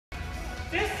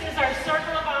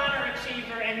Circle of Honor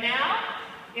Achiever. And now,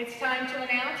 it's time to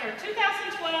announce our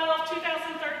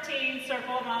 2012-2013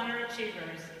 Circle of Honor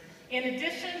Achievers. In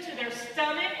addition to their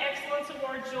stunning Excellence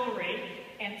Award jewelry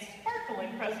and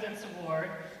sparkling President's Award,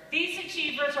 these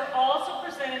achievers are also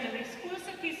presented an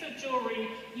exclusive piece of jewelry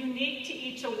unique to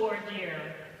each award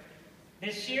year.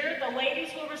 This year, the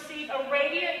ladies will receive a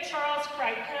radiant Charles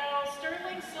Kreipel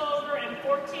sterling silver and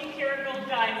 14-karat gold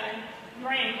diamond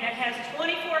ring that has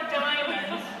 24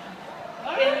 diamonds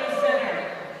in the center.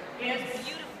 It's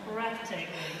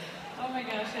breathtaking. Oh my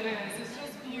gosh, it is. It's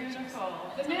just beautiful.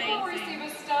 The men will receive a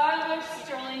stylish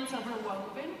sterling silver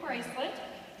woven bracelet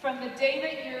from the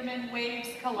David Ehrman Waves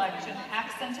collection,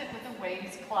 accented with a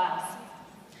waves clasp.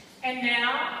 And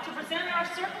now, to present our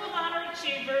Circle of Honor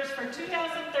Achievers for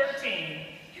 2013,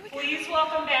 please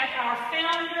welcome back our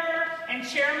founder and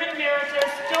chairman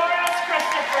emeritus, Doris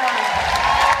Christopher.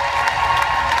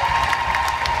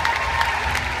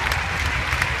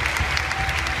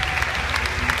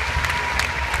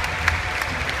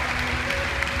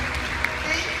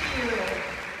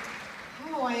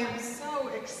 I am so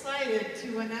excited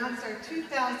to announce our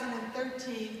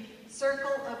 2013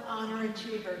 Circle of Honor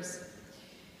Achievers.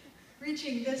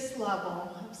 Reaching this level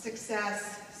of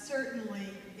success certainly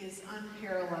is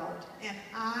unparalleled, and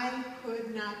I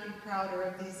could not be prouder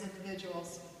of these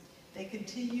individuals. They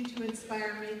continue to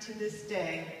inspire me to this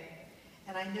day,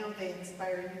 and I know they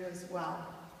inspire you as well.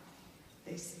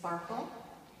 They sparkle,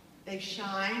 they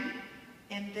shine,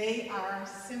 and they are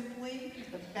simply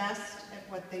the best at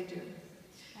what they do.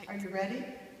 Are you ready?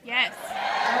 Yes.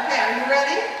 Okay, are you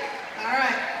ready? All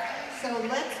right. So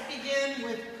let's begin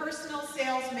with personal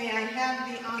sales. May I have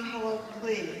the envelope,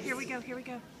 please? Here we go, here we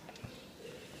go.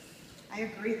 I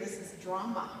agree, this is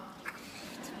drama.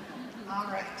 All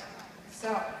right.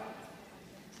 So.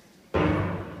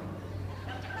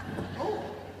 Oh,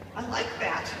 I like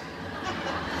that.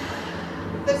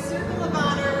 The Circle of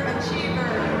Honor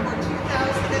Achiever for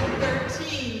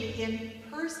 2013 in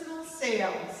personal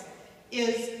sales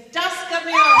is Duska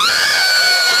Miller.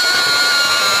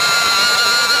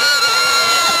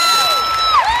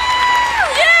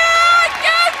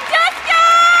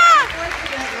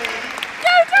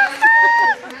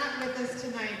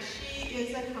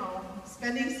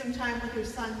 Spending some time with her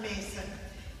son Mason,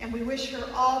 and we wish her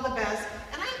all the best.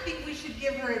 And I think we should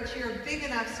give her a cheer big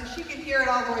enough so she can hear it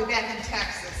all the way back in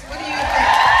Texas. What do you think?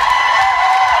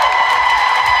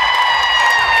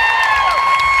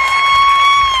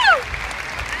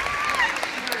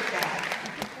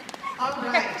 All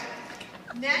right.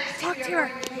 Next, we are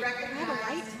going to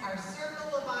recognize our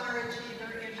Circle of Honor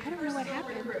Achiever in personal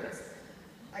recruits.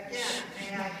 Again, may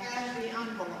I have the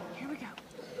envelope? Here we go.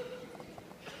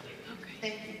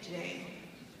 Thank you, Jane.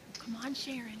 Come on,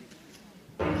 Sharon.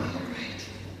 All right.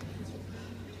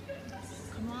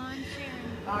 Come on,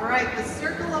 Sharon. All right, the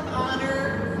Circle of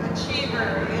Honor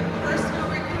Achiever in personal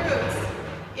recruits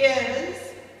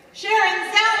is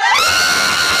Sharon Zeller.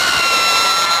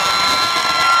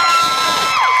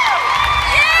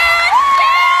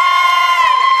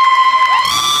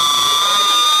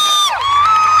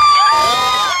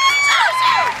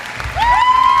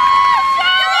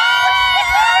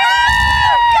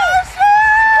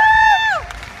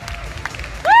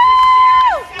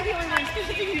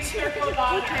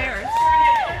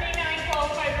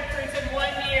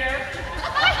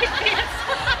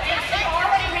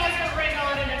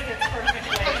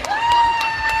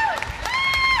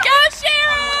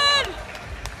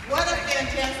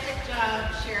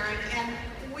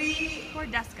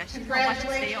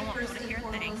 Congratulations, first and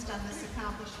foremost, on this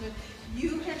accomplishment.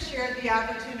 You have shared the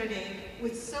opportunity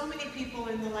with so many people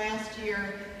in the last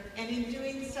year, and in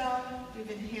doing so,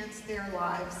 you've enhanced their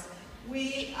lives.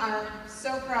 We are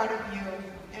so proud of you,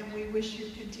 and we wish you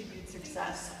continued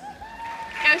success.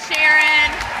 Go,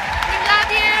 Sharon! We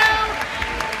love you!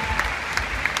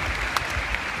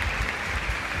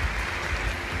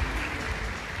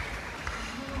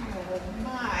 Oh,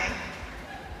 my.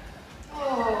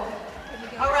 Oh.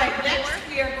 All right, next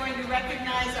we are going to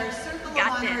recognize our Circle of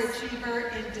Honor Achiever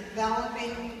in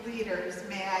Developing Leaders.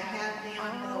 May I have the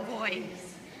envelope,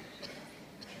 please?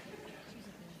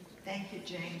 Thank you,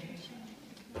 Jane.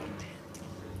 All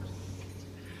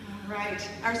right,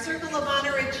 our Circle of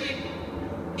Honor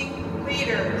Achieving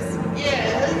Leaders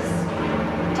is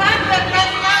Tanya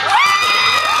Presley.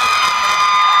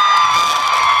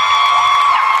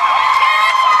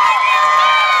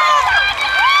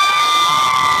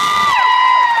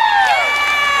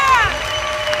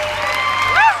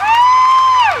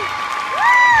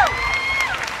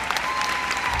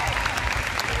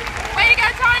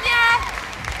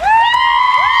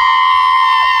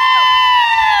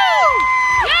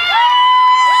 Yeah!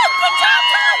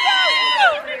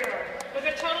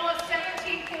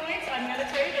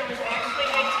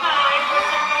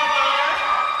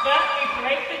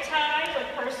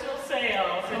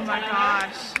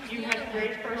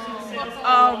 great person, citizen,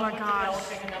 Oh along my with gosh.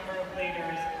 developing a number of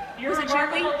leaders. Your Was it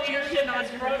remarkable Julie? leadership Julie? has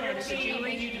grown your Was it team,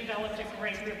 Julie? and you developed a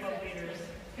great group of leaders.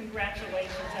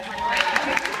 Congratulations, everyone. Her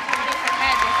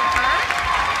head, was it her?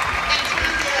 And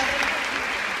Tanya,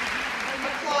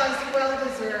 applause well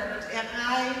deserved, and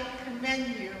I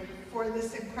commend you for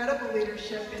this incredible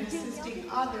leadership in assisting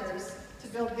others to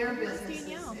build their businesses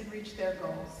and reach their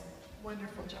goals.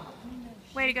 Wonderful job.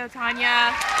 Way to go,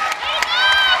 Tanya.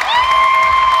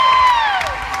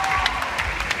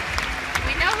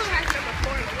 We know who has number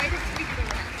 4, but way to speak the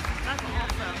rest. That's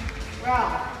awesome. Well,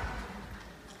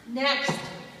 next,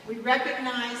 we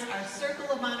recognize our Circle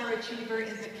of Honor Achiever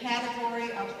in the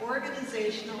category of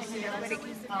Organizational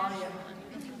Sales Volume.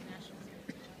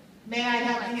 May I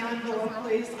have the envelope,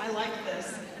 please? I like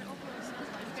this.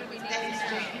 Thanks,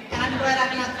 Jane. And I'm glad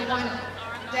I'm not the one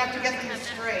to have to get things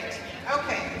straight.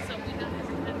 Okay.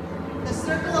 The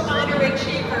Circle of Honor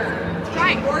Achiever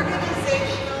in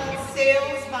Organizational